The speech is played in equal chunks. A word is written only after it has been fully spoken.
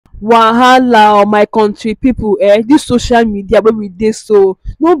Wahala, my country people, this social media wey we dey, so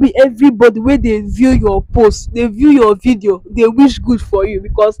no be everybody wey dey view your post, dey view your video, dey wish good for you,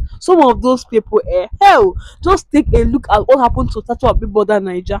 because some of those people, hell, just take a look at what happen to Tacha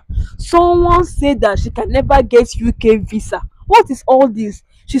Naija. Someone say that she can never get UK visa. What is all this?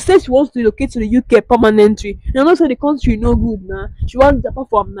 She said she wants to relocate to the UK permanently. You know say the country no good na. She wan japa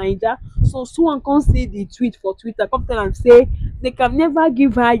from Naija. So someone come say the tweet for Twitter, come tell am say they can never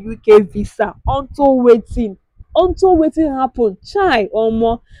give her UK visa until wetin happen. Chai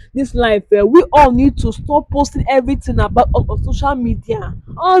omo, this life, we all need to stop posting everything about us on social media.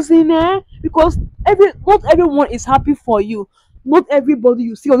 As in, because not everyone is happy for you. Not everybody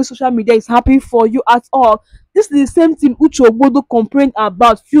you see on this social media is happy for you at all. This is the same thing Uche Ogbodo complained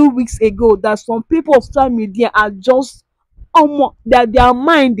about few weeks ago, that some people on social media are just that their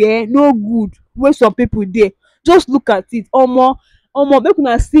mind no good, wey some people dey. Just look at it, make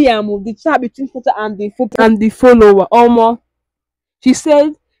una see am o, the chat between Tata and the follower. She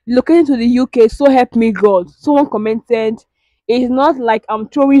said, "Locating to the UK, so help me God." Someone commented, "It's not like I'm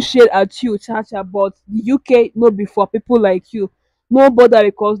throwing shade at you, Chacha, but the UK no be for people like you. No bother,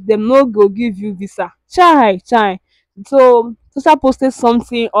 because dem no go give you visa." Chai, chai. So Tata posted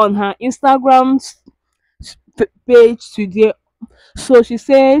something on her Instagram page today. So she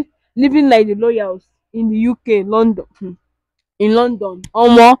said, "Living like the loyals in the UK, London." In London,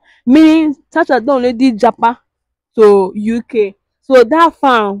 meaning Chacha don already japa to UK. So that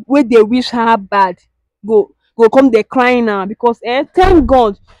fan wey dey wish her bad go come dey cry now, because thank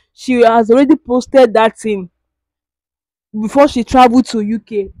God she has already posted that thing before she travel to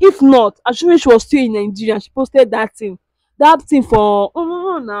UK. If not, assuming she was still in Nigeria, she posted that thing for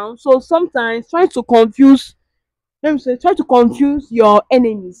now. So sometimes try to confuse your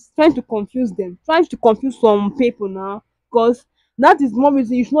enemies, trying to confuse them, trying to confuse some people now, because that is one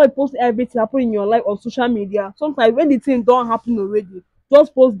reason you should not post everything happen in your life on social media. Sometimes when the thing don happen already,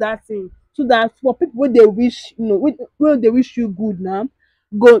 just post that thing, so that for people wey dey wish, wey dey wish you good now,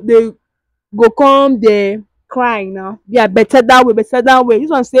 they go come dey cry now. Yeah, better that way, better that way. This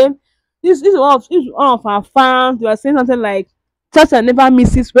one say, this one of our fans, they were saying something like, Chacha never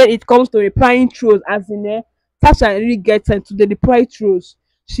misses when it comes to replying trolls, as in, Tasha really get time to dey reply trolls.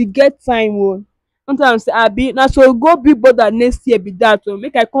 She get time o. Sometimes say abi na so go big brother next year be that o,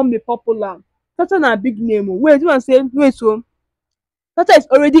 make I come be popular. Tasha na big name o. Wait, this one say wait o. Tasha is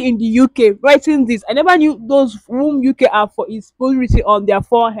already in the UK writing this. I never knew those whom UK are for is bold written on their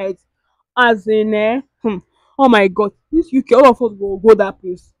forehead. As in, oh my God, this UK, all of us go that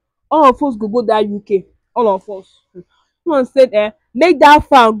place. All of us go that UK. All of us. Someone said, make that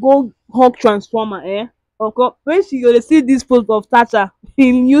fan go hug transformer, Okay, when she go dey see this post of Tasha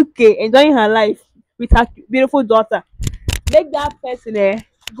in UK enjoying her life with her beautiful daughter, make that person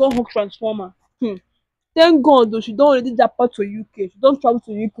go hug transformer. Thank God though, she don already japa to UK, she don travel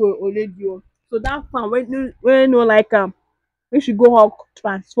to UK already o. So that fan wey no like am, make she go hug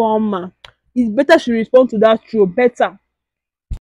transformer. It's better she respond to that troll, better.